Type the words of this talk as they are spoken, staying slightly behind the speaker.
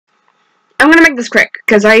I'm gonna make this quick,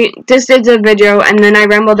 because I just did a video, and then I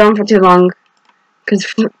rambled on for too long. Because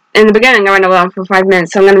in the beginning, I rambled on for 5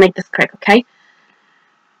 minutes, so I'm gonna make this quick, okay?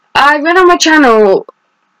 I went on my channel,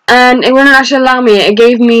 and it wouldn't actually allow me. It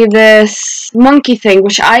gave me this monkey thing,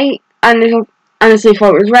 which I honestly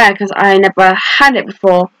thought was rare, because I never had it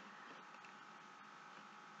before.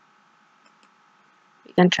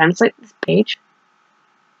 You can translate this page.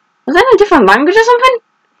 Was that in a different language or something?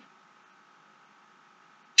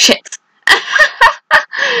 Shit.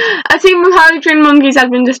 A team of highly trained monkeys has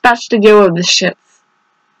been dispatched to deal with this shit.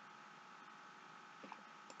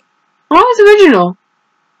 What was the original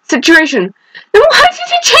situation? Then why did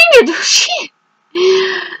they change it? Oh, shit.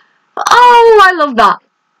 Oh, I love that.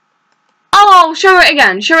 Oh, show it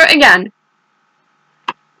again. Show it again.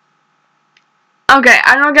 Okay,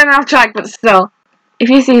 I'm not getting off track, but still. If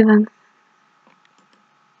you see them.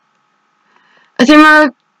 A team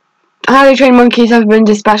of highly trained monkeys have been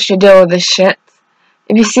dispatched to deal with this shit.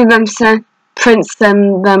 If you see them, send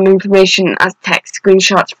them information as text,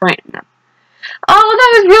 screenshots, frighten them. Oh,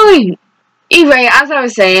 that was really... Anyway, as I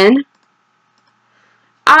was saying,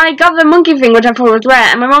 I got the monkey thing, which I thought was rare,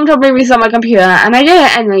 and my mom told me to restart my computer, and I did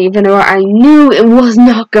it anyway, even though I knew it was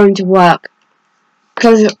not going to work.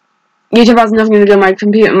 Because YouTube has nothing to do with my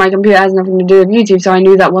computer has nothing to do with YouTube, so I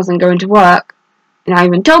knew that wasn't going to work. And I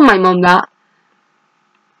even told my mom that.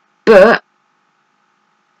 But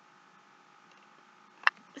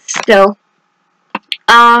still,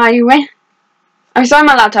 I saw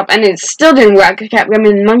my laptop and it still didn't work. I kept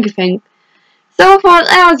running the monkey thing. So I thought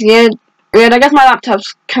that was weird. I guess my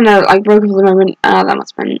laptop's kind of like broken for the moment. That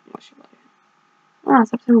must have been. Oh,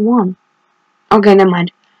 it's episode 1. Okay, never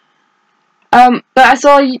mind. But I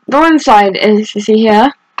saw the one side is, you see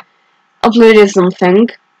here, uploaded something.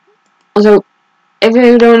 Also, if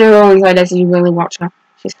you don't know who one side is, you really watch her.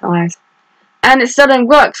 She's hilarious. And it still didn't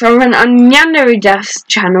work, so I went on YanderuDev's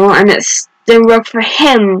channel, and it still worked for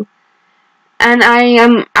him. And I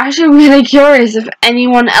am actually really curious if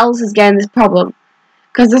anyone else is getting this problem.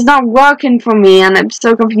 Because it's not working for me, and I'm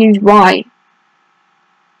so confused why.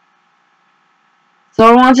 So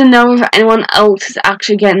I want to know if anyone else is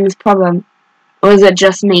actually getting this problem. Or is it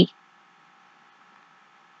just me?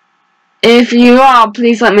 If you are,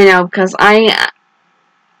 please let me know, because I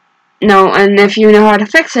know, and if you know how to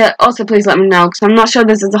fix it, also please let me know, because I'm not sure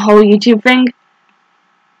this is a whole YouTube thing.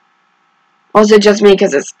 Or is it just me,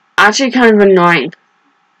 because it's actually kind of annoying.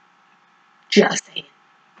 Just saying.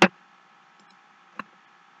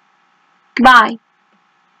 Goodbye.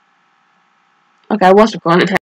 Okay, I was recording it.